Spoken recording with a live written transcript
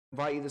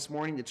Invite you this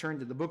morning to turn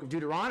to the book of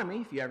Deuteronomy,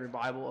 if you have your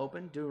Bible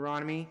open.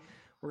 Deuteronomy,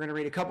 we're going to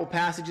read a couple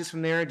passages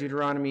from there.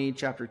 Deuteronomy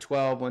chapter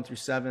 12, 1 through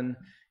 7,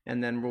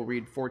 and then we'll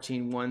read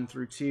 14, 1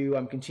 through 2.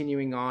 I'm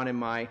continuing on in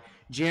my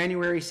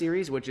January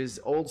series, which is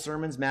old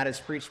sermons Matt has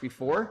preached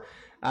before,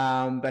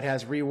 but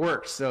has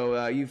reworked.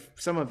 So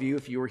some of you,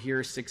 if you were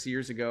here 6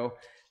 years ago,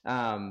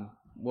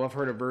 will have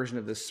heard a version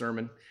of this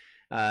sermon.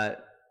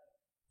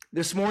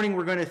 This morning,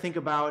 we're going to think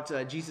about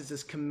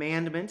Jesus'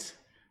 commandment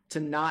to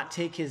not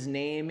take his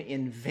name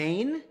in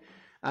vain.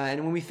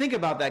 And when we think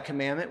about that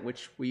commandment,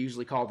 which we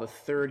usually call the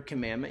third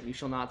commandment, you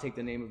shall not take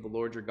the name of the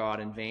Lord your God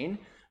in vain.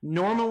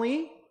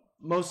 Normally,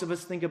 most of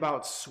us think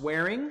about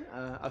swearing.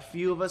 A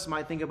few of us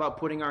might think about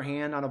putting our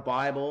hand on a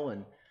Bible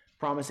and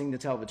promising to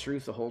tell the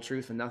truth, the whole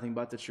truth, and nothing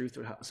but the truth,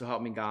 so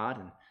help me God.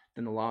 And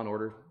then the Law and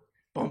Order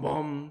boom,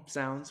 boom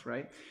sounds,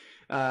 right?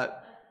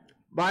 But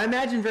I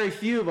imagine very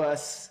few of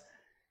us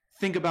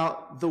think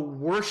about the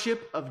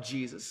worship of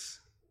Jesus,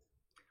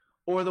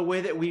 or the way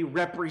that we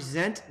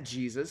represent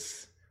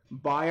Jesus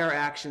by our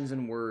actions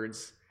and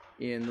words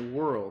in the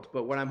world.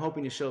 But what I'm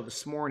hoping to show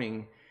this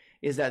morning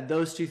is that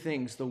those two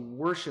things, the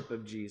worship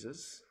of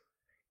Jesus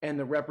and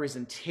the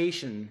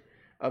representation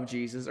of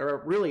Jesus,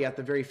 are really at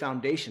the very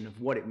foundation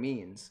of what it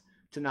means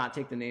to not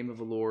take the name of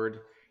the Lord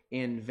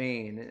in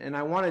vain. And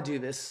I want to do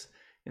this.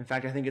 In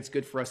fact, I think it's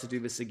good for us to do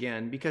this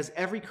again, because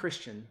every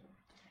Christian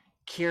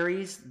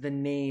carries the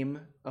name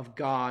of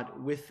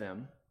God with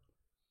them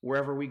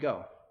wherever we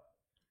go,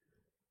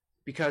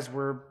 because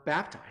we're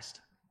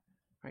baptized,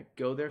 right?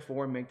 Go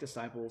therefore and make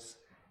disciples,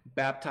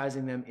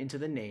 baptizing them into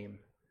the name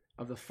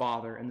of the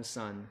Father and the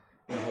Son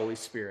and the Holy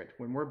Spirit.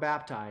 When we're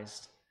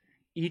baptized,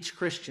 each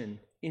Christian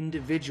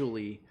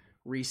individually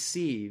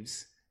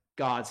receives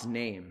God's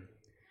name.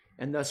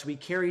 And thus we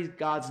carry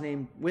God's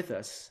name with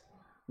us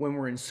when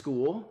we're in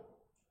school,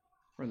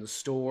 we're in the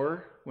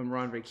store, when we're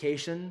on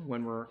vacation,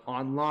 when we're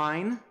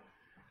online,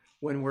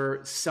 when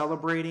we're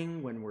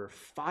celebrating, when we're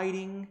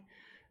fighting,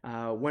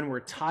 when we're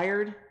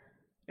tired,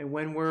 and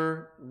when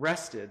we're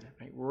rested.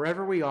 Right?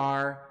 Wherever we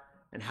are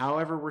and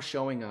however we're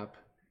showing up,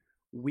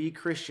 we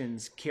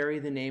Christians carry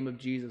the name of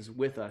Jesus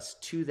with us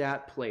to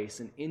that place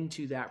and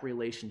into that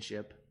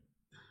relationship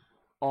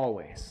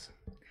always.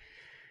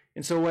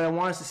 And so what I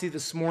want us to see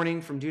this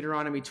morning from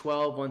Deuteronomy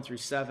 12, 1 through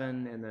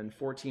 7, and then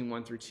 14,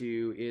 1 through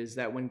 2, is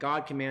that when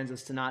God commands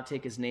us to not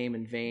take his name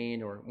in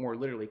vain, or more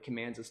literally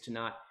commands us to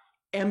not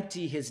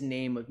empty his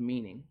name of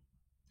meaning,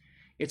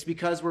 it's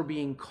because we're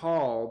being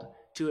called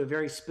to a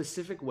very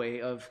specific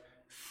way of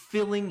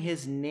filling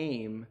his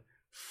name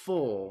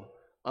full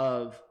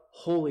of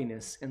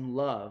holiness and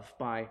love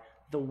by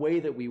the way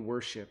that we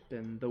worship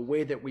and the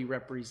way that we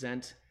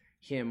represent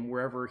him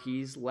wherever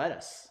he's led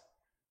us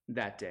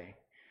that day.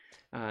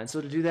 And so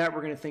to do that,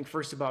 we're going to think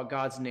first about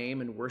God's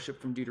name and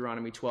worship from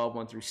Deuteronomy 12,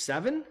 1 through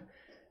 7.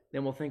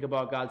 Then we'll think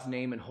about God's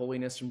name and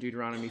holiness from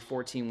Deuteronomy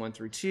 14, 1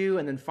 through 2.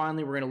 And then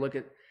finally, we're going to look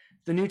at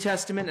the New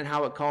Testament and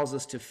how it calls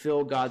us to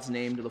fill God's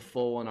name to the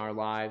full in our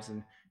lives.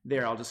 And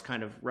there, I'll just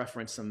kind of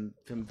reference some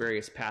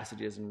various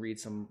passages and read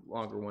some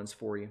longer ones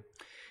for you.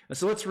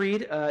 So let's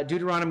read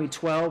Deuteronomy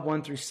 12,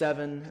 1 through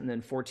 7, and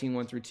then 14,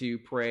 1 through 2,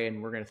 pray,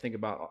 and we're going to think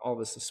about all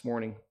this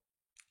morning.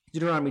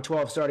 Deuteronomy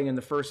 12, starting in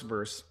the first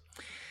verse.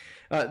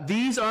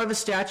 These are the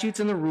statutes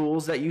and the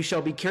rules that you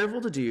shall be careful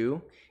to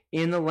do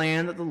in the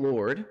land that the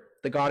Lord,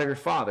 the God of your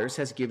fathers,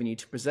 has given you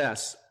to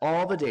possess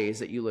all the days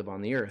that you live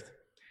on the earth.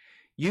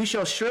 You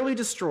shall surely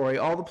destroy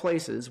all the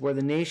places where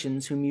the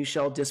nations whom you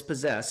shall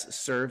dispossess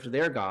served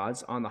their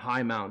gods on the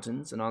high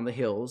mountains and on the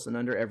hills and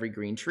under every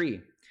green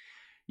tree.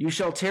 You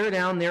shall tear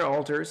down their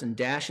altars and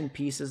dash in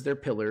pieces their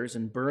pillars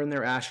and burn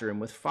their Asherim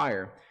with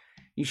fire.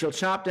 You shall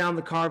chop down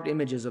the carved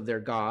images of their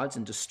gods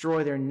and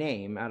destroy their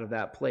name out of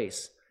that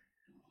place.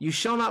 You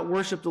shall not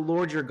worship the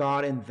Lord your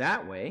God in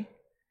that way,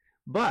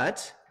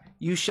 but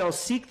you shall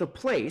seek the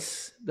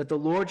place that the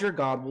Lord your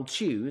God will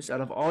choose out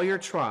of all your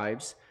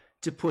tribes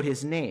to put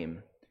his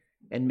name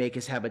and make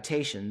his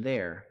habitation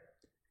there.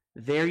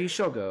 There you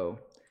shall go,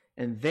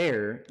 and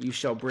there you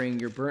shall bring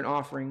your burnt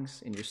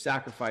offerings and your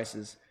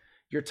sacrifices,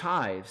 your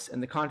tithes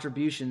and the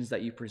contributions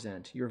that you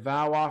present, your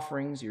vow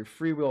offerings, your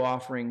freewill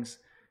offerings,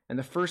 and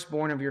the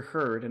firstborn of your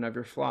herd and of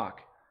your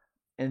flock.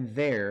 And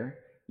there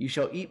you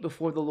shall eat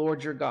before the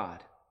Lord your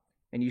God,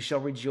 and you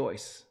shall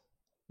rejoice,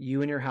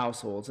 you and your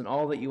households, and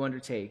all that you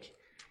undertake,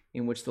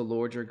 in which the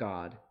Lord your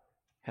God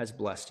has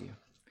blessed you.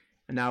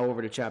 And now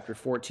over to chapter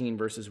 14,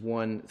 verses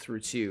 1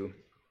 through 2.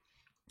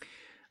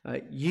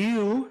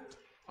 You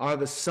are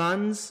the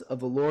sons of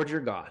the Lord your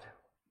God.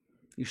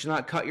 You shall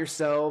not cut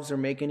yourselves or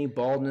make any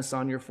baldness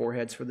on your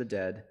foreheads for the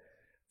dead,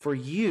 for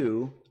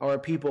you are a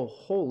people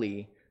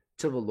holy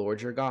to the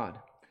Lord your God.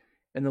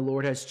 And the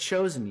Lord has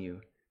chosen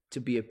you to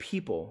be a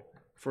people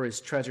for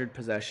his treasured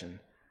possession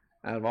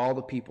out of all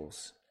the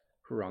peoples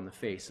who are on the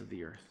face of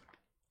the earth.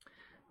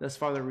 Thus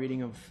far, the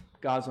reading of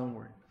God's own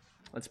word.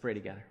 Let's pray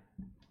together.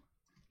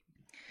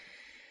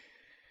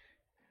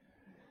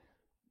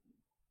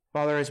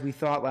 Father, as we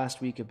thought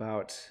last week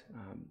about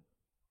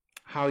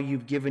how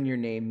you've given your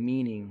name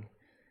meaning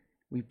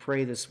We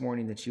pray this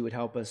morning that you would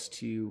help us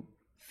to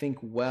think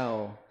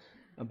well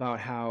about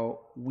how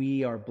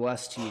we are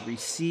blessed to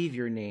receive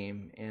your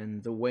name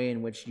and the way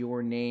in which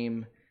your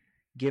name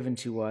given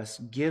to us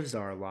gives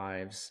our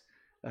lives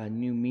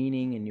new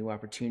meaning and new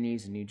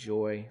opportunities and new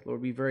joy. Lord,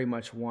 we very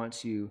much want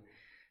to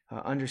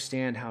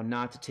understand how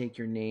not to take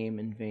your name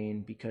in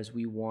vain, because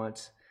we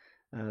want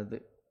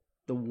the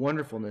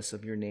wonderfulness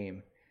of your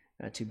name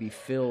to be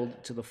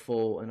filled to the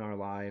full in our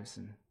lives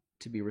and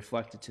to be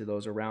reflected to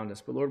those around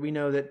us. But Lord, we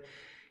know that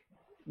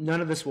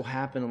none of this will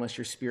happen unless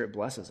your Spirit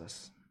blesses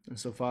us. And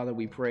so, Father,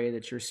 we pray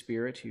that your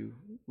Spirit, who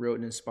wrote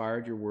and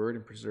inspired your word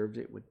and preserved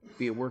it, would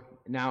be at work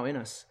now in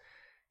us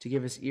to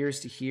give us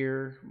ears to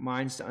hear,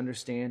 minds to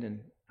understand,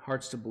 and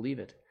hearts to believe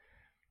it.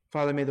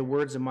 Father, may the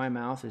words of my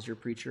mouth as your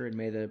preacher, and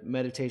may the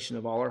meditation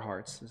of all our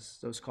hearts as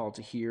those called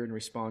to hear and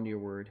respond to your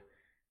word,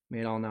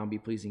 may it all now be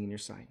pleasing in your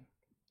sight.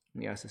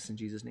 We ask this in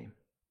Jesus' name.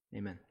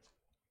 Amen.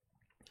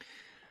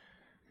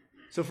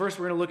 So first,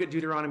 we're going to look at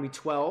Deuteronomy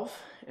 12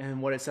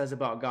 and what it says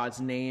about God's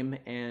name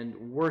and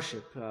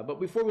worship. But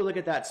before we look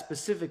at that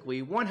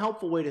specifically, one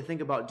helpful way to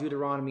think about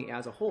Deuteronomy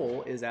as a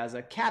whole is as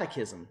a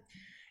catechism.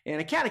 And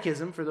a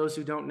catechism, for those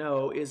who don't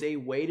know, is a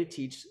way to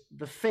teach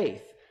the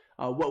faith,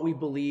 what we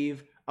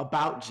believe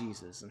about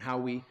Jesus and how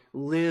we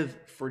live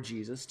for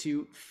Jesus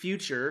to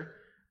future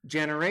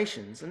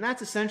generations. And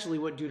that's essentially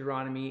what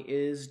Deuteronomy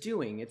is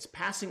doing. It's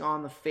passing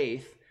on the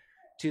faith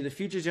to the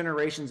future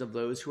generations of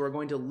those who are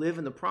going to live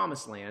in the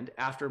promised land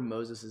after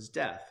Moses'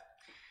 death.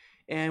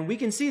 And we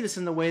can see this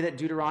in the way that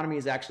Deuteronomy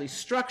is actually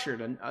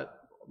structured. A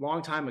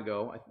long time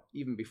ago,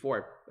 even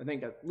before, I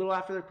think a little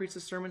after I preached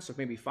this sermon, so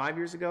maybe 5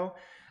 years ago,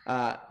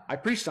 I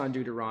preached on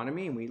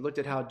Deuteronomy, and we looked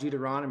at how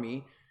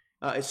Deuteronomy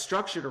is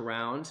structured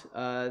around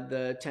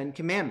the Ten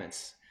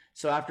Commandments.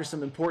 So after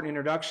some important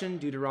introduction,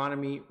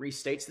 Deuteronomy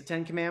restates the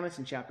Ten Commandments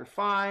in chapter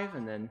 5,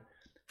 and then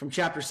from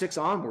chapter 6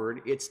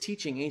 onward, it's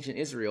teaching ancient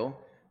Israel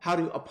how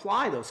to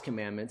apply those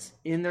commandments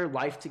in their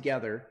life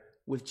together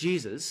with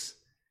Jesus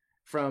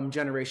from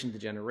generation to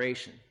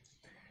generation.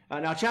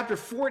 Now, chapter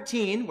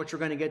 14, which we're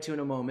going to get to in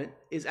a moment,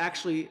 is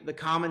actually the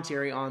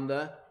commentary on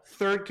the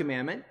third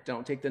commandment,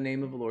 don't take the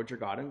name of the Lord your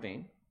God in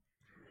vain.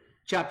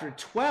 Chapter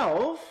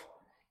 12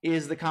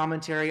 is the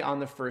commentary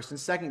on the first and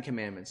second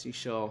commandments. You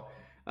shall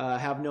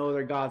have no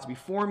other gods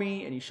before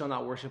me, and you shall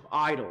not worship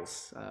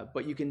idols.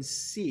 But you can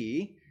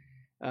see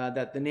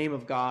that the name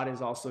of God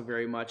is also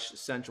very much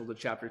central to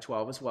chapter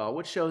 12 as well,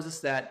 which shows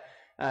us that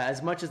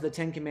as much as the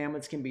Ten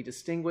Commandments can be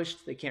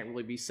distinguished, they can't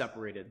really be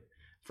separated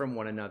from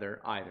one another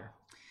either.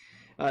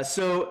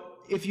 So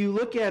if you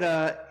look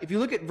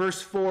at verse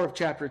 4 of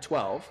chapter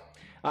 12,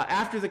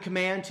 after the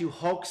command to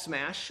Hulk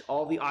smash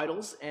all the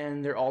idols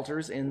and their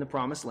altars in the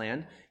promised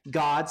land,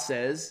 God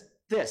says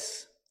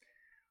this: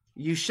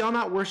 "You shall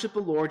not worship the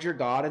Lord your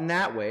God in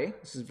that way,"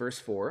 this is verse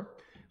 4,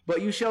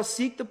 "but you shall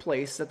seek the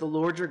place that the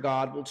Lord your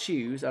God will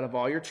choose out of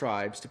all your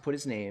tribes to put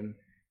his name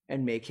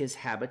and make his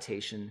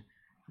habitation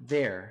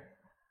there."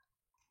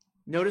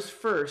 Notice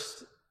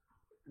first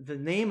the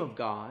name of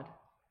God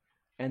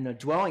and the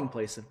dwelling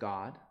place of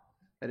God,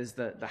 that is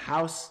the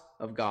house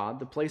of God,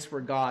 the place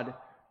where God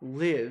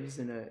lives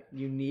in a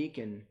unique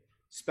and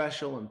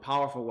special and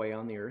powerful way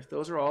on the earth.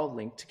 Those are all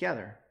linked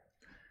together.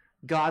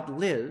 God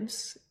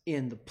lives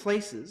in the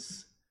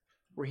places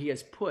where he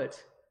has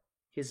put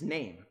his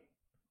name.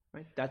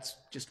 Right? That's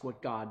just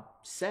what God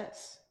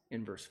says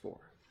in verse 4.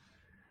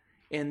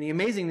 And the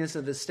amazingness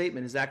of this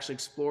statement is actually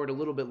explored a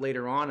little bit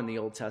later on in the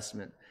Old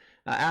Testament.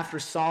 After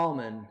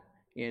Solomon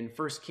in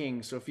 1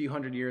 Kings, so a few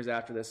hundred years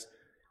after this,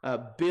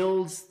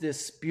 builds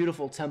this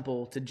beautiful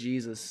temple to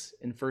Jesus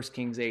in 1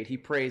 Kings 8, he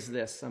prays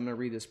this. I'm going to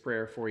read this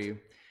prayer for you.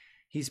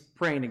 He's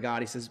praying to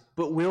God. He says,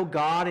 "But will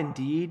God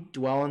indeed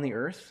dwell on the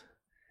earth?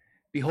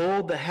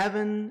 Behold, the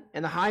heaven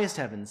and the highest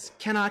heavens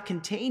cannot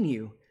contain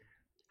you.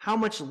 How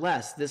much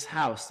less this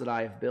house that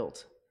I have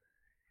built?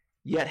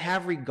 Yet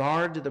have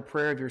regard to the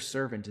prayer of your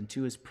servant and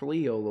to his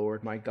plea, O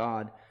Lord, my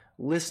God,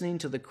 listening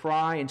to the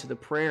cry and to the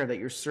prayer that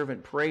your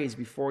servant prays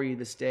before you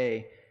this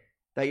day,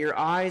 that your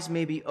eyes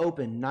may be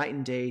open night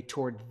and day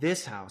toward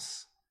this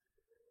house,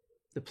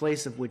 the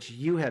place of which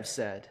you have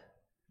said,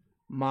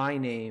 my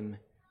name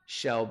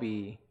shall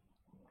be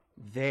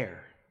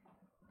there."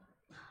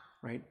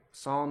 Right?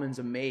 Solomon's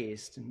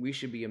amazed, and we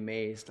should be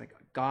amazed. Like,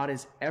 God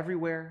is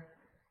everywhere.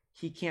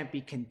 He can't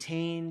be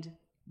contained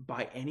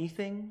by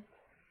anything.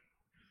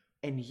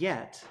 And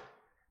yet,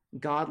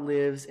 God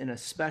lives in a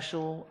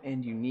special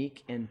and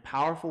unique and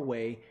powerful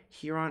way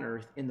here on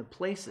earth in the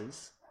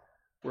places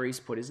where he's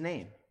put his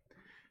name.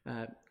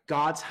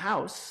 God's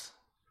house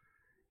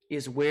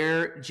is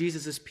where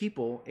Jesus'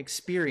 people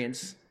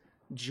experience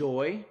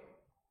joy,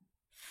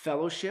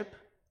 fellowship,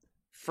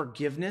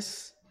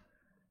 forgiveness,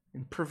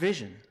 and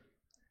provision.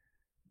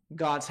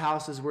 God's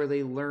house is where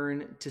they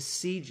learn to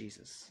see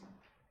Jesus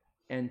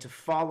and to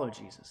follow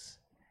Jesus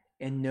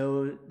and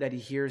know that he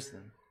hears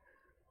them.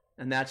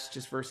 And that's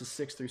just verses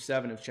 6 through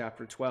 7 of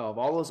chapter 12.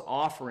 All those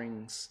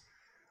offerings,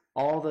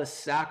 all the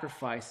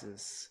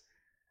sacrifices,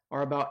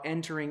 are about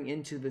entering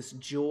into this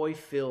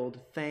joy-filled,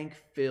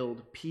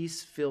 thank-filled,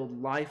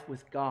 peace-filled life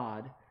with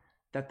God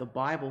that the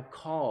Bible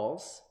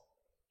calls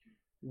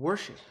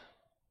worship.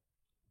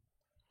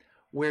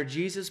 Where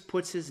Jesus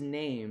puts his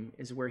name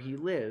is where he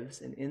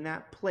lives, and in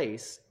that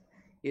place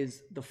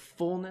is the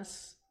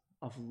fullness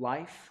of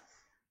life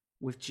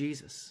with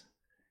Jesus.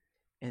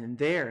 And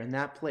there, in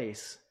that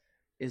place,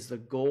 is the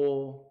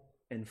goal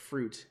and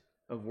fruit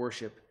of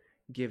worship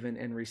given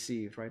and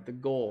received, right? The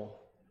goal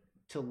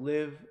to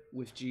live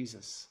with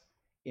Jesus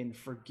in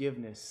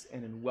forgiveness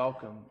and in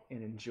welcome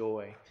and in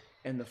joy,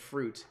 and the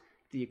fruit,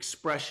 the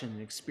expression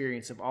and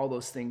experience of all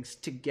those things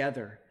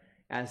together,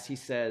 as he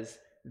says,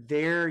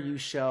 there you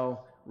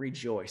shall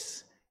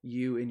rejoice,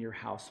 you and your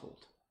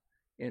household,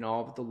 in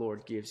all that the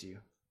Lord gives you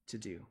to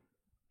do.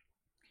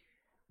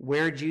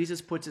 Where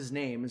Jesus puts his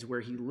name is where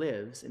he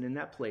lives, and in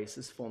that place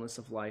is fullness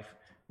of life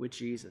with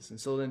Jesus. And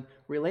so then,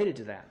 related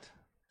to that,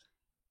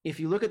 if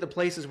you look at the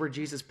places where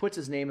Jesus puts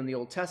his name in the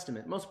Old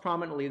Testament, most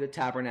prominently the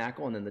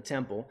tabernacle and then the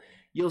temple,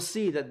 you'll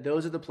see that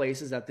those are the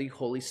places that the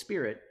Holy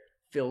Spirit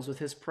fills with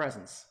his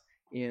presence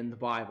in the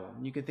Bible.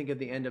 And you can think of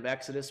the end of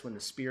Exodus when the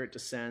Spirit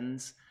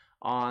descends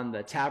on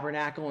the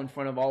tabernacle in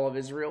front of all of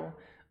Israel,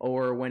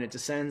 or when it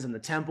descends in the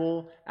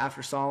temple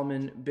after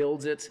Solomon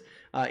builds it.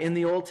 In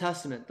the Old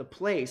Testament, the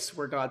place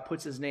where God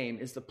puts his name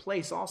is the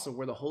place also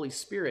where the Holy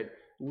Spirit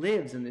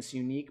lives in this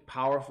unique,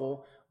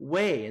 powerful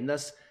way. And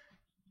thus,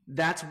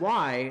 that's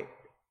why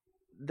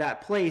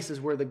that place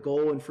is where the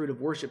goal and fruit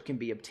of worship can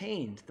be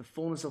obtained, the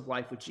fullness of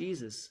life with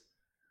Jesus,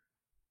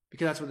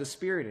 because that's where the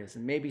Spirit is.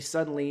 And maybe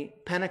suddenly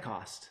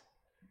Pentecost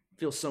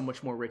feels so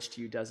much more rich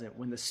to you, doesn't it,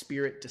 when the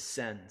Spirit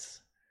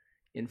descends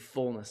in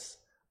fullness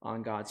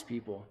on God's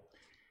people.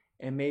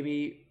 And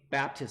maybe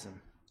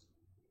baptism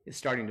is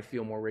starting to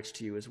feel more rich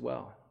to you as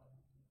well.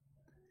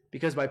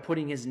 Because by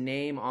putting his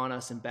name on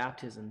us in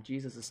baptism,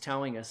 Jesus is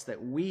telling us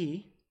that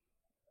we,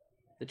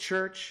 the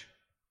church,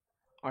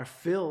 are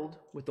filled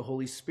with the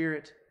Holy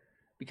Spirit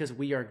because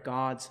we are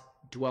God's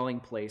dwelling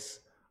place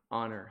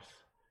on earth.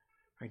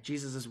 Right?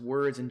 Jesus'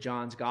 words in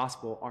John's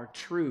gospel are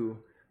true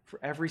for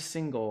every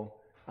single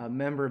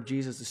member of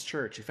Jesus'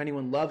 church. If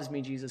anyone loves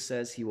me, Jesus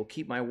says, he will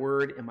keep my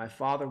word, and my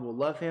Father will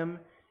love him,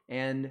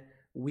 and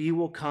we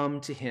will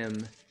come to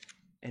him,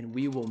 and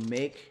we will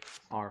make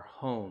our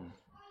home,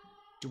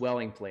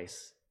 dwelling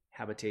place,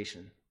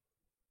 habitation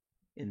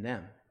in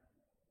them.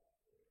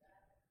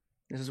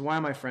 This is why,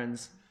 my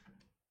friends,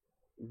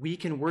 we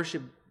can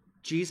worship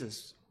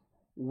Jesus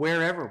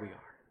wherever we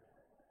are,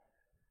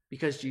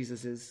 because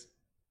Jesus is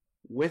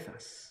with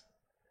us,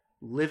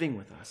 living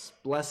with us,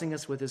 blessing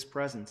us with his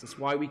presence. That's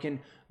why we can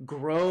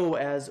grow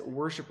as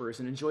worshipers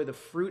and enjoy the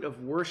fruit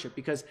of worship,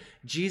 because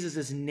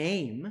Jesus'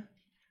 name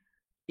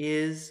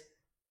is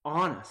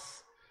on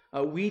us.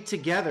 We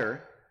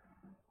together,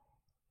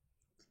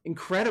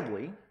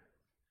 incredibly,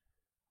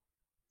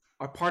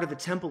 are part of the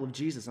temple of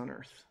Jesus on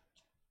earth.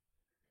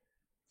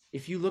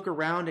 If you look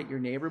around at your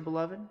neighbor,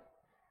 beloved,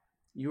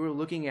 you are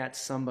looking at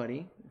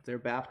somebody, if they're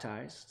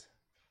baptized,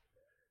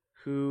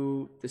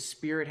 who the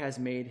Spirit has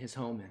made his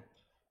home in.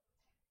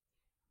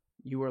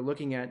 You are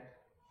looking at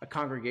a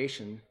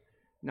congregation,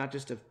 not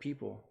just of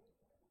people,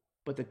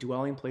 but the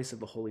dwelling place of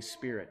the Holy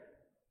Spirit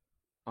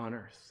on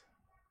earth.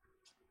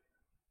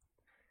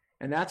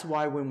 And that's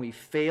why when we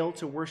fail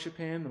to worship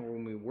him, or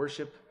when we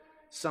worship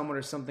someone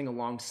or something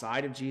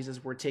alongside of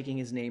Jesus, we're taking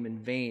his name in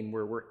vain,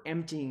 where we're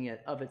emptying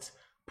it of its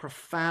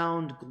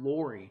profound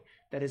glory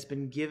that has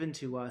been given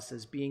to us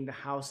as being the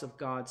house of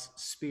God's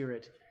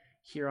Spirit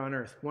here on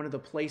earth. One of the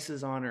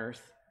places on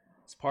earth,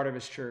 as part of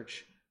his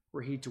church,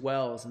 where he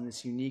dwells in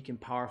this unique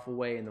and powerful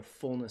way in the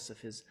fullness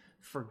of his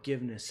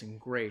forgiveness and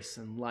grace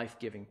and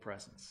life-giving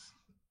presence.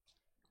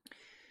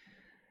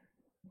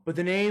 But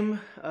the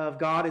name of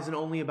God isn't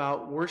only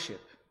about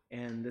worship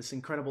and this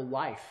incredible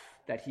life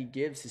that he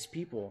gives his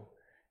people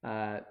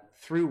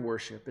through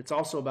worship. It's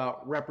also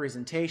about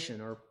representation,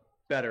 or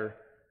better,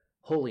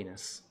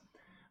 holiness.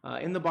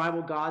 In the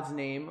Bible, God's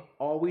name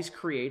always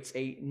creates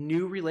a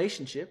new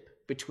relationship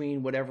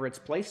between whatever it's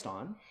placed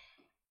on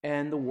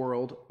and the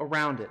world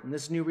around it. And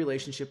this new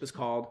relationship is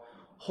called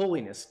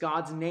holiness.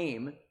 God's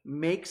name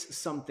makes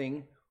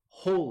something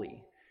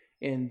holy.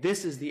 And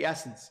this is the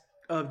essence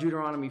of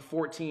Deuteronomy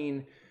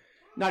 14,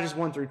 not just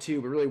 1 through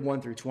 2, but really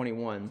 1 through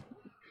 21,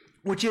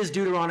 which is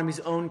Deuteronomy's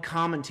own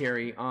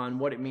commentary on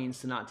what it means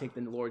to not take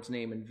the Lord's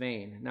name in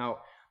vain. Now,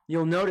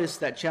 you'll notice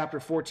that chapter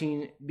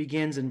 14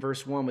 begins in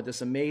verse 1 with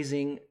this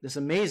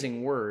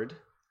amazing word,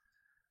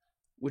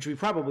 which we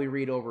probably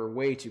read over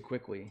way too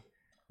quickly.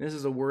 This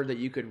is a word that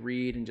you could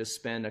read and just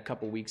spend a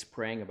couple weeks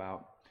praying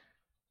about.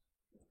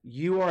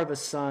 You are the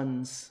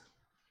sons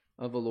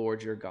of the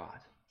Lord your God.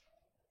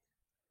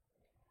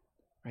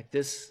 Right?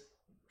 This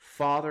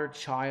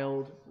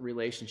father-child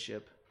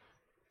relationship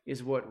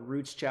is what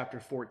roots chapter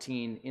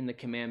 14 in the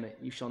commandment,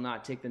 you shall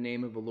not take the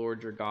name of the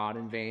Lord your God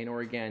in vain,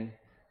 or again,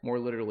 more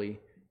literally,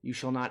 you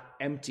shall not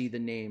empty the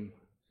name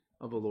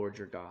of the Lord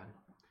your God.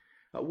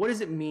 What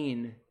does it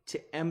mean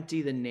to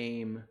empty the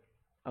name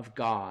of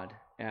God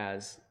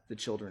as the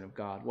children of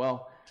God?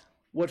 Well,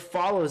 what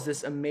follows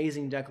this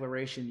amazing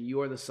declaration,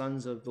 you are the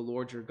sons of the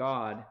Lord your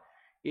God,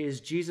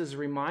 is Jesus'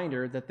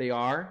 reminder that they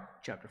are,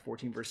 chapter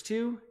 14, verse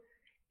 2,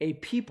 a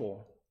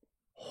people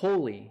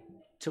holy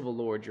to the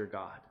Lord your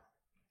God.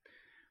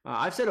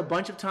 I've said a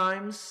bunch of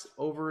times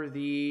over it'll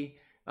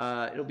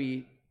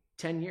be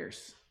 10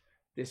 years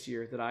this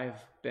year that I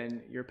have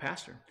been your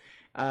pastor,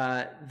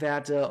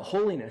 that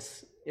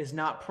holiness is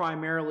not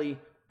primarily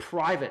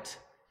private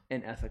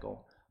and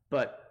ethical,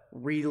 but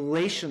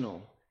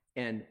relational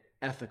and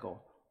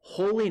ethical.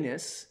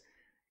 Holiness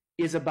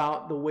is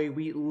about the way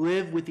we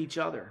live with each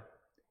other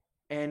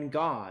and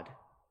God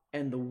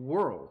and the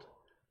world,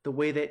 the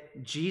way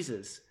that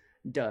Jesus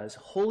does.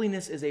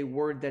 Holiness is a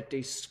word that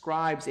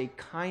describes a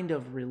kind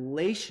of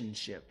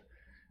relationship,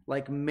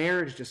 like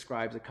marriage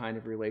describes a kind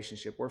of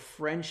relationship, or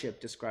friendship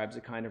describes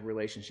a kind of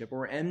relationship,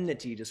 or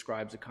enmity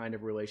describes a kind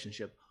of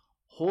relationship.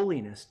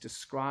 Holiness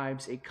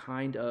describes a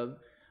kind of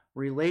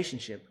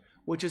relationship,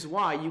 which is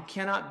why you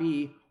cannot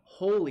be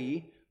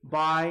holy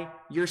by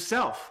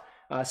yourself.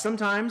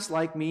 Sometimes,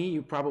 like me,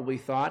 you probably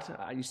thought,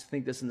 I used to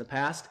think this in the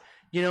past,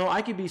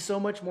 I could be so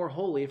much more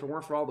holy if it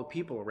weren't for all the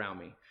people around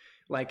me.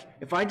 Like,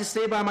 if I just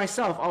stay by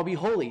myself, I'll be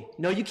holy.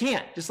 No, you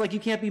can't. Just like you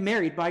can't be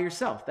married by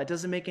yourself. That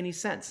doesn't make any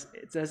sense.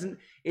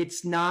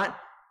 It's not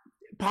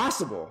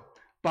possible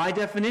by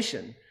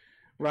definition,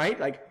 right?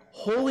 Like,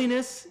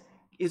 holiness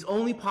is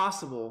only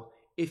possible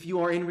if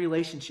you are in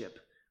relationship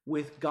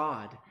with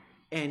God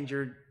and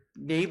your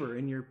neighbor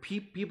and your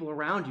people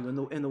around you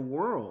in the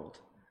world.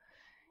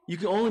 You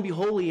can only be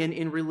holy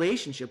in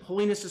relationship.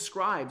 Holiness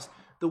describes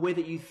the way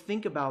that you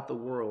think about the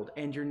world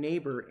and your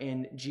neighbor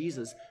and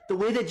Jesus, the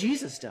way that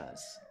Jesus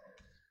does.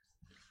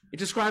 It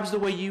describes the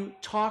way you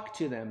talk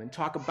to them and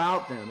talk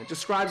about them. It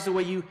describes the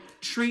way you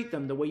treat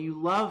them, the way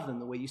you love them,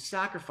 the way you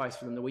sacrifice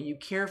for them, the way you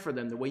care for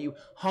them, the way you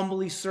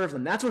humbly serve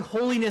them. That's what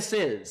holiness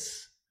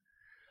is.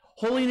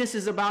 Holiness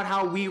is about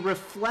how we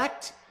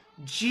reflect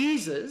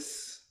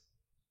Jesus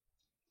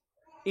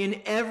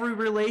in every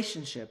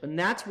relationship. And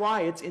that's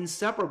why it's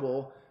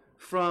inseparable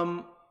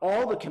from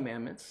all the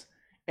commandments,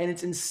 and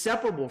it's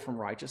inseparable from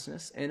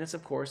righteousness, and it's,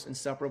 of course,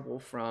 inseparable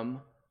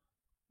from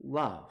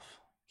love.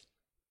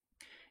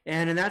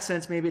 And in that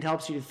sense, maybe it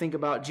helps you to think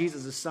about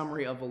Jesus'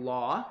 summary of the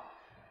law,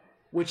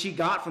 which he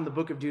got from the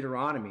book of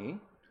Deuteronomy.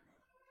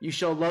 You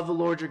shall love the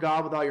Lord your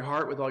God with all your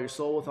heart, with all your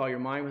soul, with all your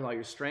mind, with all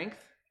your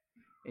strength,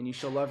 and you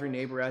shall love your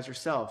neighbor as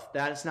yourself.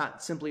 That is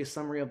not simply a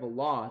summary of the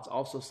law, it's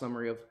also a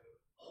summary of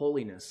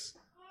holiness.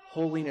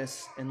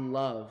 Holiness and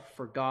love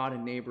for God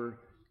and neighbor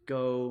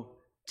go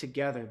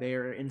together. They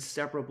are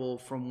inseparable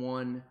from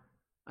one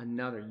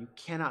another. You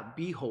cannot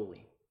be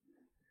holy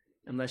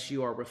unless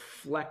you are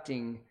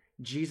reflecting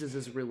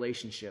Jesus'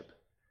 relationship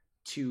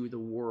to the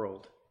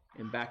world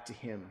and back to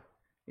him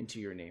and to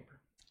your neighbor.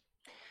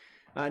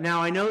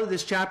 Now, I know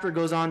this chapter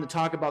goes on to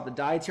talk about the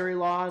dietary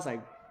laws. I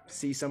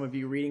see some of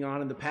you reading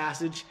on in the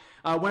passage.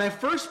 When I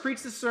first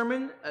preached this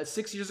sermon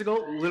 6 years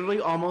ago, literally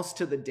almost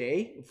to the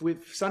day,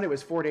 if Sunday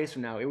was 4 days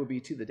from now, it would be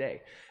to the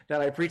day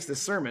that I preached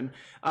this sermon.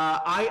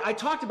 I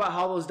talked about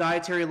how those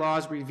dietary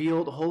laws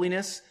revealed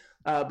holiness,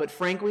 but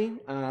frankly,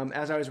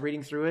 as I was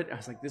reading through it, I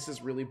was like, this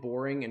is really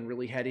boring and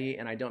really heady,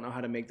 and I don't know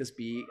how to make this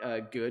be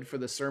good for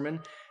the sermon.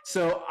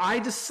 So I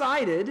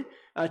decided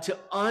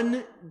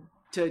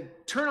to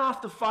turn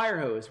off the fire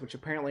hose, which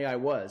apparently I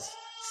was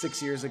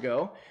 6 years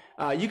ago.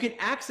 You can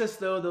access,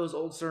 though, those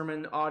old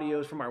sermon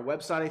audios from our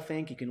website, I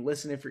think. You can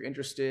listen if you're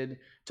interested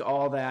to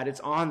all that. It's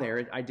on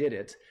there. I did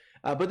it.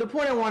 But the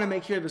point I want to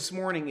make here this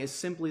morning is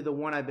simply the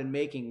one I've been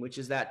making, which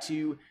is that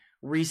to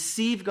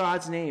receive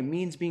God's name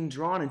means being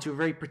drawn into a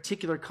very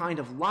particular kind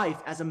of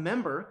life as a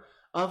member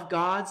of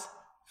God's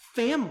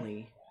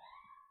family.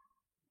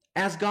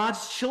 As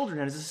God's children,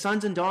 as his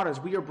sons and daughters,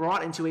 we are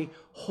brought into a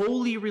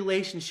holy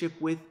relationship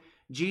with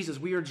Jesus.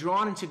 We are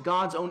drawn into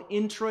God's own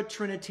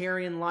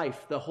intra-Trinitarian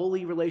life, the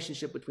holy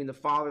relationship between the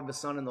Father, the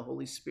Son, and the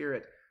Holy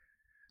Spirit,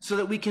 so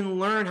that we can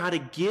learn how to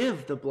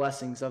give the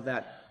blessings of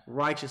that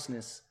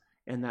righteousness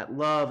and that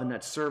love and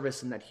that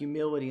service and that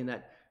humility and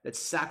that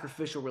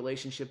sacrificial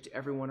relationship to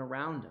everyone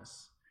around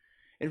us.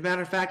 As a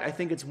matter of fact, I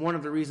think it's one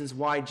of the reasons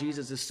why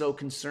Jesus is so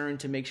concerned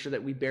to make sure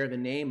that we bear the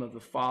name of the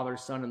Father,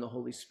 Son, and the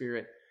Holy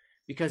Spirit,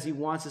 because he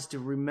wants us to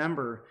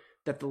remember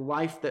that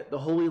the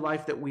holy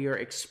life that we are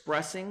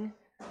expressing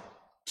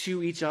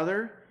to each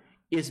other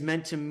is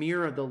meant to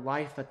mirror the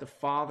life that the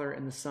Father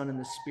and the Son and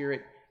the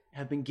Spirit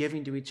have been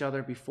giving to each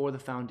other before the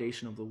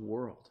foundation of the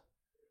world.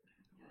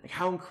 Like,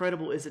 how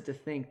incredible is it to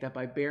think that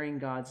by bearing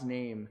God's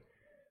name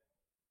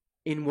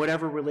in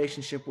whatever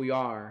relationship we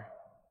are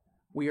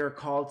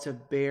called to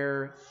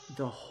bear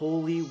the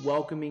holy,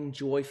 welcoming,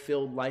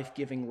 joy-filled,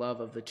 life-giving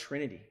love of the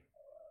Trinity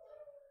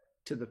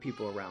to the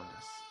people around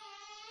us.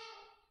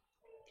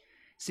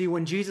 See,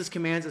 when Jesus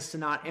commands us to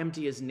not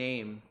empty his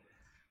name,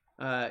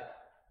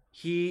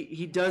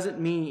 he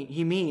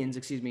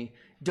means,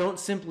 don't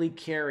simply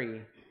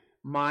carry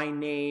my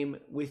name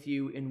with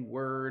you in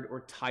word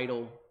or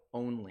title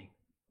only.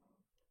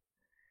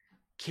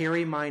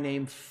 Carry my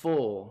name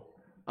full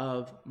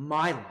of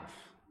my love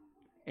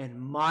and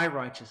my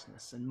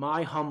righteousness and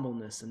my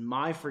humbleness and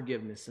my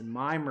forgiveness and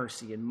my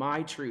mercy and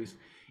my truth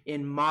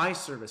in my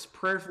service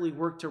prayerfully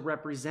work to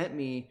represent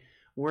me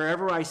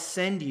wherever I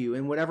send you,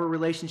 in whatever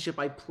relationship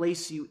I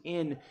place you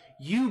in.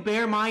 You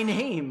bear my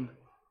name.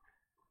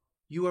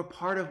 You are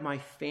part of my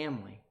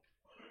family.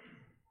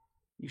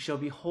 You shall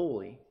be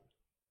holy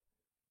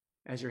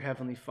as your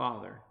heavenly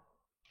Father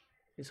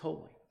is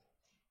holy.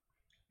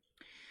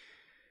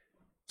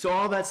 So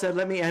all that said,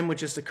 let me end with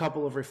just a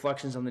couple of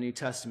reflections on the New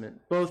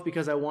Testament, both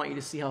because I want you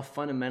to see how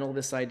fundamental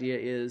this idea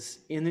is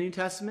in the New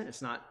Testament.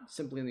 It's not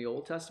simply in the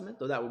Old Testament,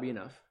 though that would be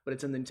enough, but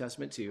it's in the New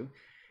Testament too.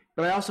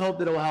 But I also hope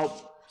that it will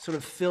help sort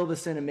of fill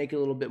this in and make it a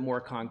little bit more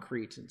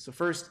concrete. And so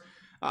first,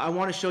 I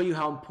want to show you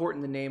how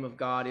important the name of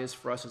God is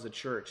for us as a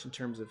church in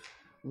terms of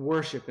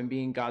worship and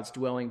being God's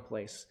dwelling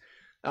place.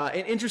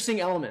 An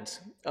interesting element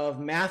of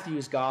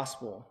Matthew's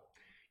gospel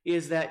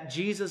is that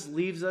Jesus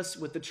leaves us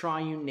with the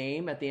triune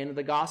name at the end of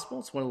the gospel.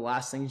 It's one of the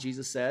last things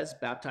Jesus says,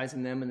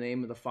 baptizing them in the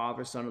name of the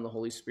Father, Son, and the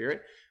Holy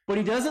Spirit. But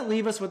he doesn't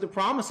leave us with the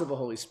promise of the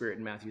Holy Spirit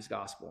in Matthew's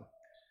gospel.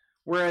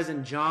 Whereas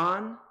in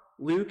John,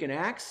 Luke, and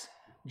Acts,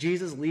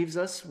 Jesus leaves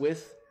us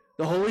with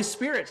the Holy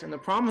Spirit and the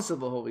promise of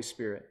the Holy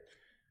Spirit.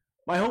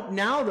 My hope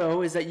now,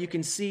 though, is that you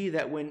can see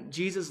that when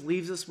Jesus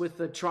leaves us with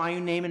the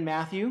triune name in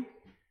Matthew,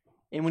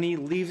 and when he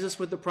leaves us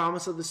with the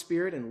promise of the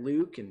Spirit in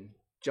Luke and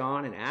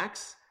John and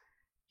Acts,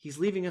 he's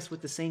leaving us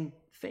with the same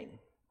thing.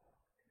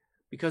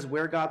 Because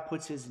where God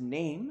puts his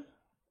name,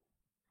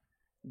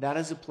 that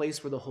is a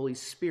place where the Holy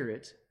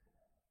Spirit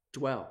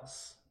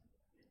dwells.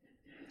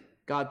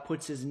 God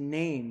puts his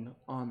name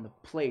on the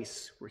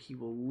place where he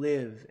will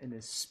live, and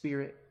his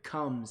Spirit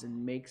comes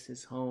and makes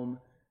his home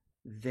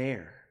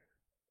there.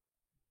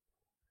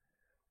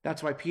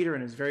 That's why Peter,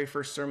 in his very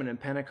first sermon in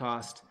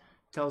Pentecost,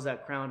 tells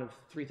that crowd of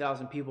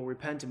 3,000 people,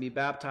 repent and be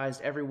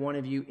baptized, every one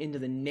of you, into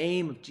the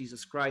name of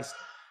Jesus Christ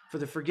for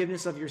the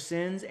forgiveness of your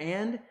sins,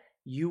 and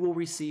you will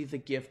receive the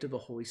gift of the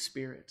Holy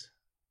Spirit.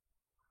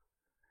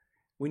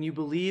 When you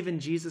believe in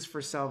Jesus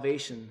for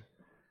salvation,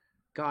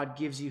 God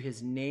gives you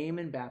his name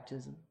in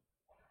baptism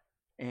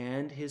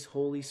and his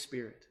Holy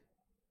Spirit.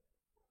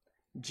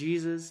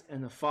 Jesus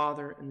and the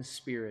Father and the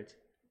Spirit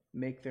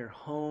make their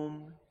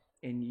home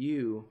in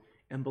you.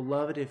 And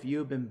beloved, if you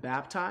have been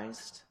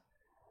baptized,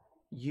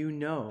 you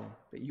know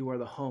that you are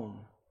the home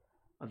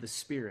of the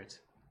Spirit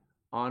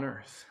on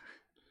earth.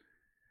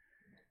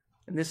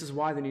 And this is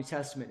why the New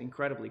Testament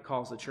incredibly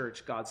calls the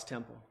church God's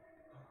temple,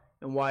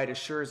 and why it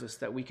assures us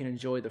that we can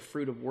enjoy the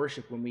fruit of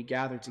worship when we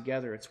gather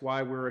together. It's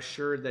why we're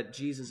assured that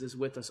Jesus is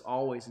with us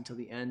always until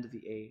the end of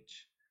the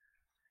age.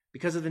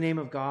 Because of the name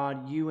of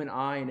God, you and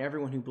I and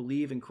everyone who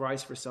believe in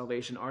Christ for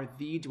salvation are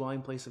the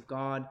dwelling place of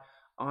God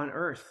on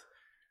earth.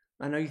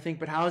 I know you think,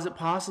 but how is it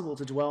possible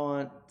to dwell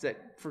on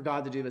that, for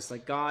God to do this?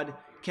 Like, God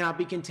cannot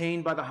be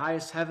contained by the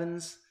highest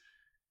heavens?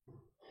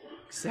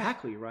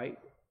 Exactly, right?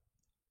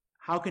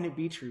 How can it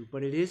be true?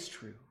 But it is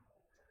true.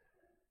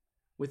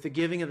 With the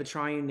giving of the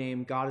triune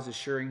name, God is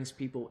assuring his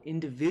people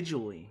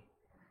individually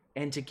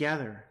and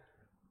together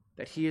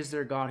that he is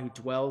their God who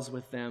dwells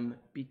with them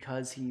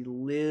because he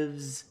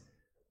lives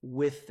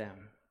with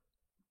them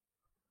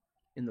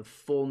in the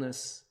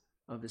fullness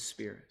of his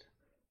Spirit.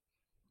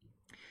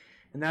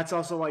 And that's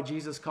also why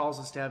Jesus calls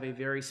us to have a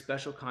very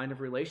special kind of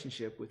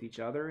relationship with each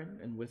other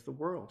and with the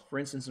world. For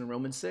instance, in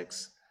Romans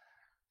 6,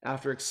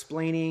 after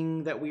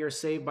explaining that we are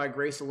saved by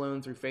grace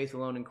alone, through faith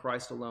alone, in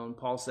Christ alone,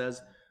 Paul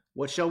says,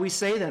 what shall we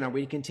say then? Are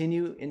we to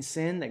continue in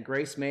sin that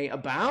grace may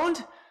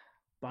abound?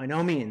 By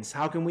no means.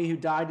 How can we who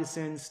died to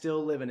sin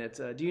still live in it?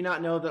 Do you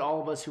not know that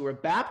all of us who were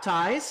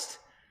baptized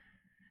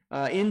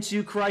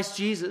into Christ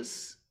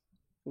Jesus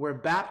were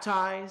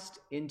baptized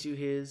into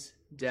his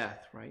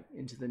death, right?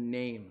 Into the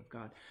name of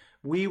God.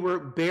 We were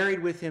buried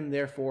with him,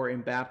 therefore,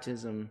 in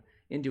baptism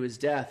into his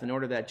death, in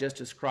order that just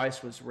as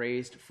Christ was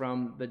raised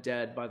from the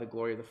dead by the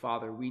glory of the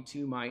Father, we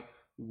too might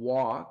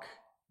walk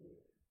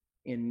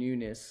in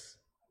newness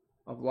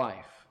of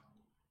life.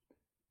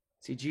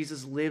 See,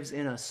 Jesus lives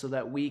in us so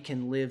that we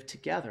can live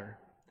together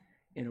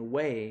in a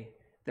way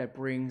that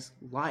brings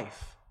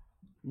life,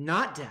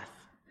 not death,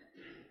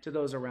 to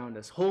those around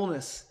us.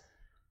 Wholeness,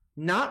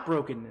 not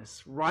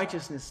brokenness.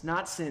 Righteousness,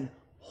 not sin.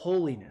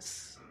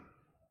 Holiness.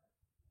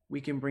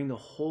 We can bring the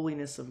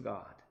holiness of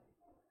God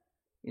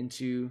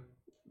into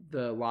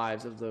the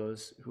lives of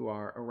those who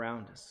are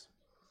around us.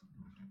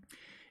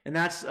 And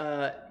that's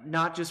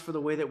not just for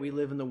the way that we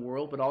live in the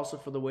world, but also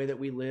for the way that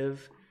we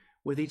live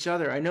with each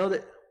other. I know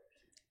that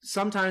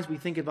sometimes we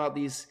think about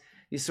these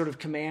sort of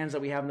commands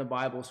that we have in the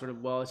Bible, sort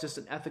of, well, it's just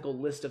an ethical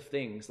list of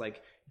things,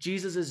 like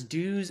Jesus'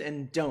 do's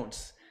and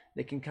don'ts.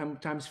 They can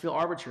sometimes feel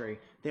arbitrary.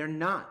 They're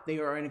not. They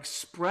are an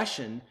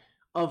expression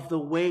of the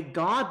way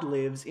God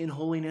lives in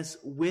holiness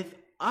with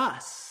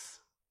us,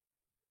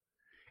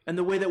 and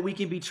the way that we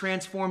can be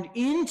transformed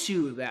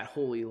into that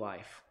holy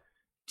life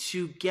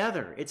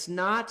together. It's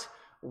not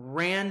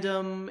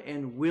random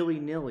and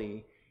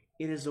willy-nilly.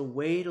 It is a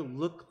way to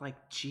look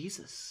like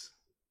Jesus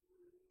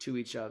to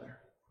each other.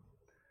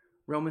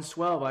 Romans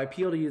 12, I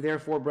appeal to you,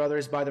 therefore,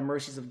 brothers, by the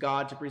mercies of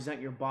God, to present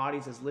your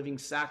bodies as living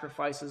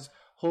sacrifices,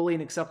 holy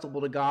and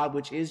acceptable to God,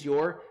 which is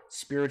your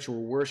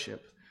spiritual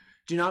worship.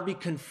 Do not be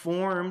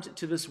conformed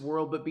to this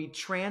world, but be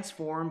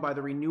transformed by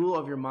the renewal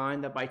of your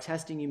mind, that by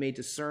testing you may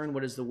discern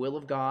what is the will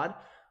of God,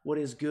 what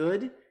is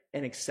good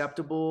and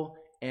acceptable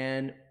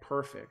and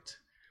perfect.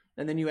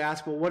 And then you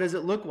ask, well, what does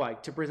it look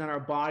like to present our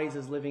bodies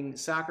as living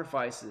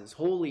sacrifices,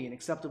 holy and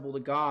acceptable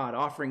to God,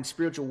 offering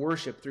spiritual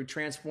worship through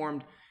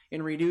transformed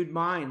and renewed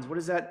minds? What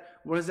does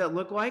that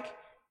look like?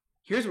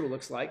 Here's what it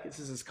looks like. This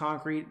is as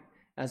concrete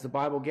as the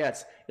Bible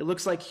gets. It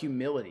looks like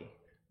humility,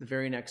 the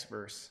very next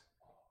verse.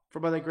 For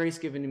by the grace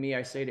given to me,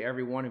 I say to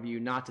every one of you,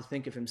 not to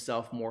think of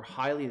himself more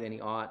highly than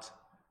he ought,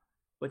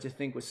 but to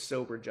think with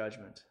sober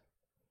judgment.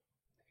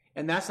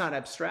 And that's not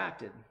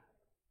abstracted.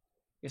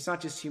 It's not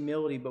just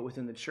humility, but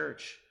within the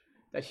church.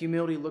 That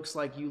humility looks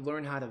like you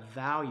learn how to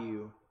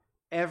value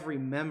every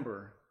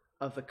member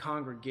of the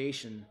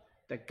congregation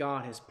that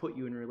God has put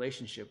you in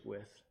relationship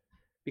with.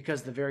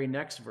 Because the very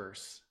next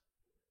verse,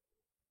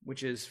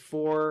 which is,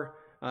 for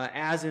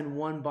as in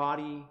one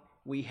body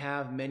we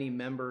have many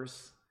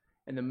members,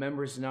 and the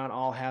members do not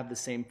all have the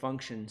same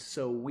function,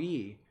 so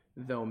we,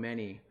 though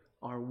many,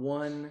 are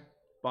one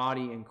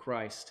body in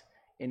Christ,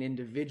 and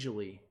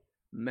individually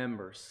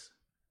members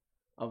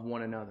of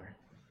one another.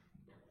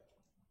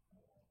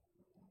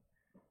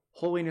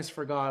 Holiness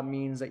for God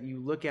means that you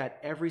look at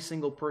every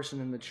single person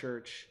in the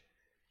church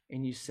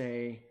and you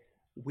say,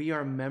 we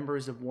are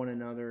members of one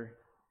another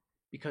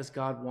because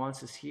God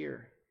wants us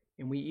here.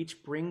 And we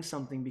each bring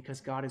something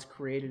because God has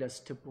created us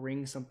to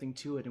bring something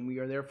to it. And we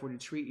are therefore to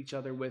treat each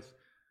other with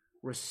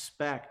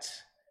respect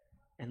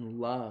and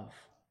love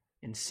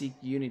and seek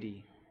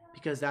unity,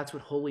 because that's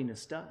what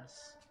holiness does.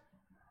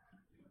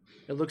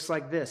 It looks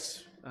like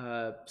this.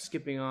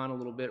 Skipping on a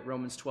little bit,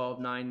 Romans 12,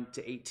 9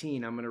 to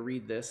 18. I'm going to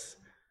read this.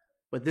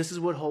 But this is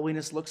what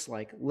holiness looks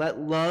like. Let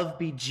love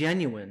be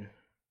genuine.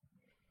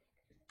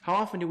 How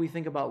often do we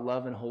think about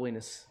love and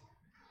holiness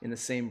in the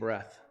same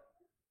breath?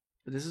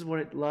 But this is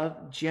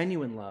what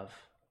genuine love.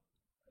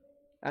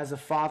 As a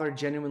father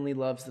genuinely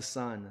loves the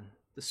Son,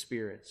 the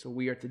Spirit, so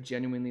we are to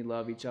genuinely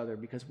love each other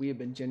because we have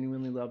been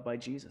genuinely loved by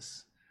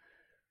Jesus.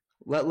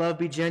 Let love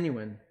be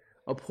genuine.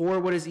 Abhor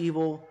what is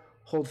evil.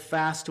 Hold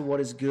fast to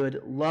what is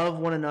good. Love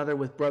one another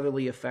with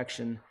brotherly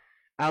affection.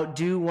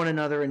 Outdo one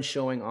another in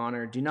showing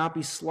honor. Do not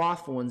be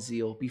slothful in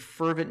zeal. Be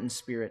fervent in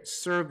spirit.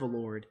 Serve the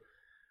Lord.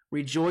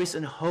 Rejoice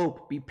in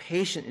hope. Be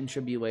patient in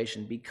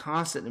tribulation. Be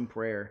constant in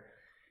prayer.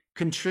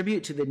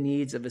 Contribute to the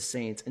needs of the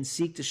saints and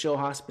seek to show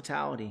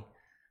hospitality.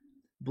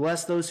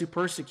 Bless those who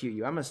persecute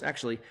you. I must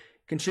actually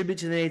contribute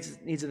to the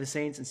needs of the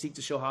saints and seek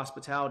to show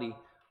hospitality.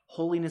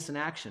 Holiness in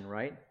action,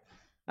 right?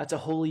 That's a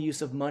holy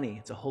use of money.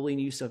 It's a holy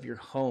use of your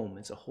home.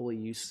 It's a holy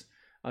use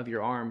of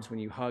your arms when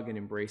you hug and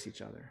embrace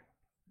each other.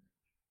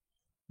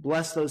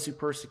 Bless those who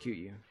persecute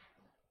you.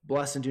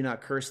 Bless and do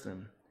not curse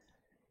them.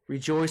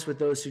 Rejoice with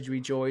those who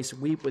rejoice.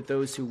 Weep with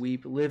those who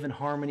weep. Live in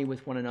harmony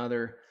with one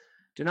another.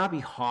 Do not be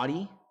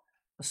haughty.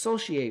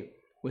 Associate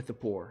with the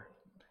poor.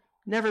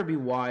 Never be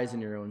wise in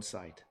your own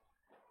sight.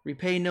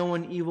 Repay no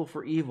one evil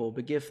for evil,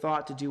 but give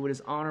thought to do what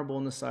is honorable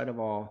in the sight of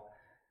all.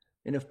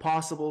 And if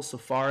possible, so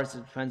far as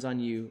it depends on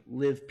you,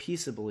 live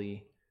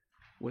peaceably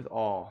with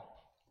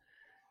all.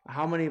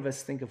 How many of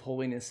us think of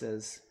holiness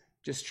as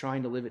just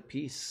trying to live at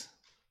peace?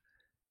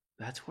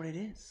 That's what it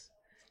is.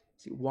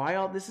 See,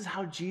 this is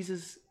how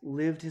Jesus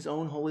lived his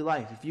own holy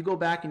life. If you go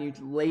back and you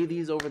lay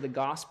these over the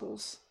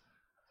Gospels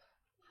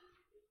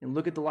and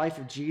look at the life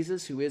of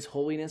Jesus, who is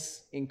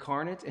holiness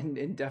incarnate and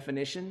in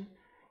definition,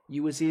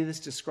 you would see this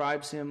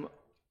describes him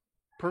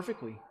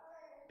perfectly,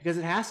 because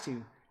it has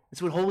to.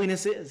 It's what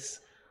holiness is.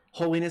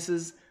 Holiness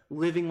is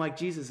living like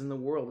Jesus in the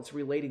world. It's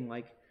relating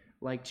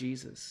like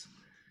Jesus.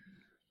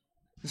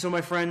 So,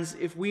 my friends,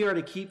 if we are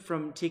to keep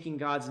from taking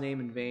God's name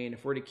in vain,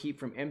 if we're to keep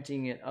from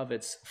emptying it of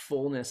its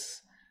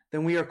fullness,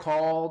 then we are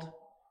called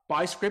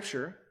by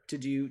Scripture to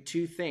do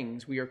two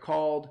things. We are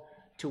called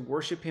to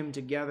worship him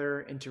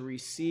together and to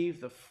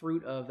receive the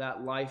fruit of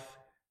that life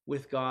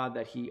with God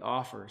that he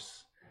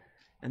offers.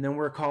 And then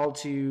we're called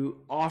to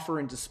offer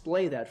and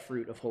display that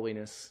fruit of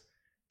holiness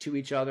to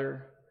each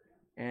other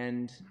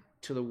and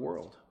to the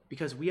world,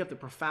 because we have the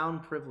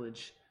profound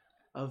privilege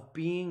of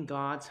being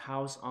God's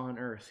house on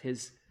earth,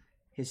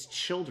 his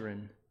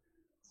children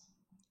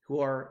who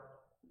are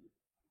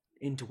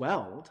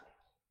indwelled,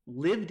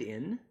 lived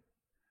in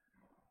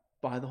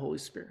by the Holy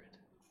Spirit.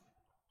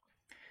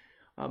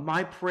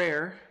 My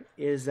prayer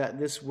is that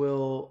this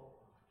will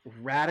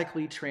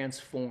radically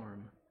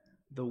transform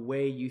the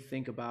way you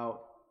think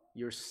about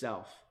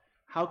yourself.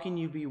 How can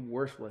you be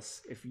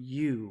worthless if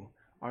you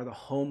are the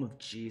home of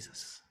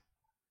Jesus?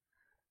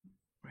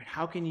 Right?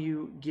 How can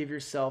you give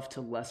yourself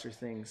to lesser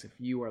things if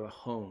you are the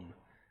home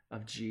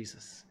of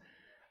Jesus?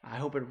 I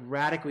hope it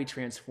radically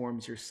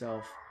transforms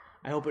yourself.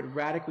 I hope it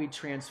radically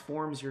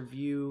transforms your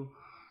view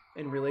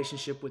in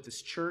relationship with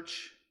this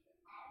church,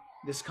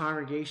 this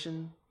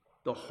congregation,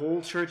 the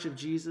whole church of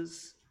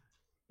Jesus,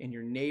 and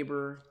your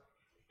neighbor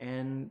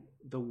and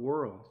the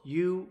world.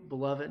 You,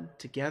 beloved,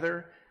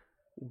 together,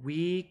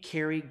 we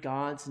carry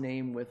God's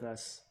name with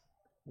us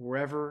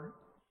wherever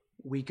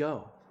we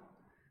go.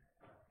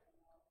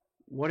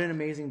 What an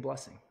amazing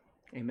blessing.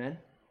 Amen.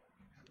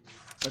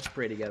 Let's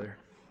pray together.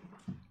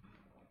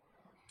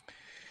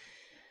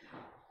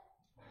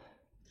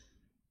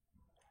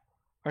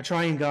 Our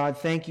triune God,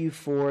 thank you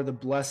for the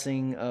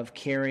blessing of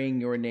carrying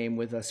your name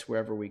with us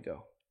wherever we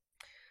go.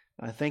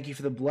 Thank you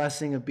for the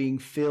blessing of being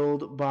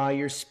filled by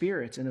your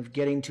Spirit and of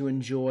getting to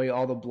enjoy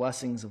all the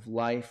blessings of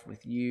life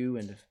with you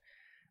and of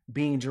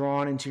being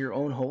drawn into your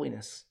own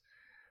holiness.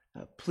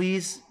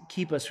 Please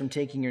keep us from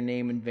taking your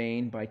name in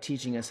vain by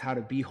teaching us how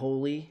to be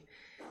holy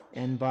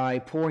and by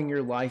pouring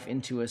your life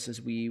into us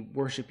as we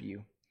worship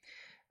you.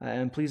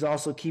 And please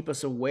also keep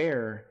us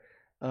aware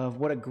of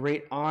what a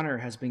great honor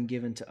has been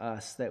given to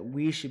us, that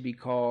we should be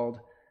called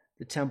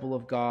the temple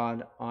of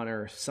God on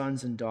earth,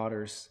 sons and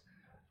daughters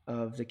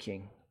of the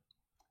King.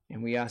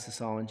 And we ask this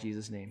all in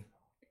Jesus' name.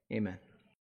 Amen.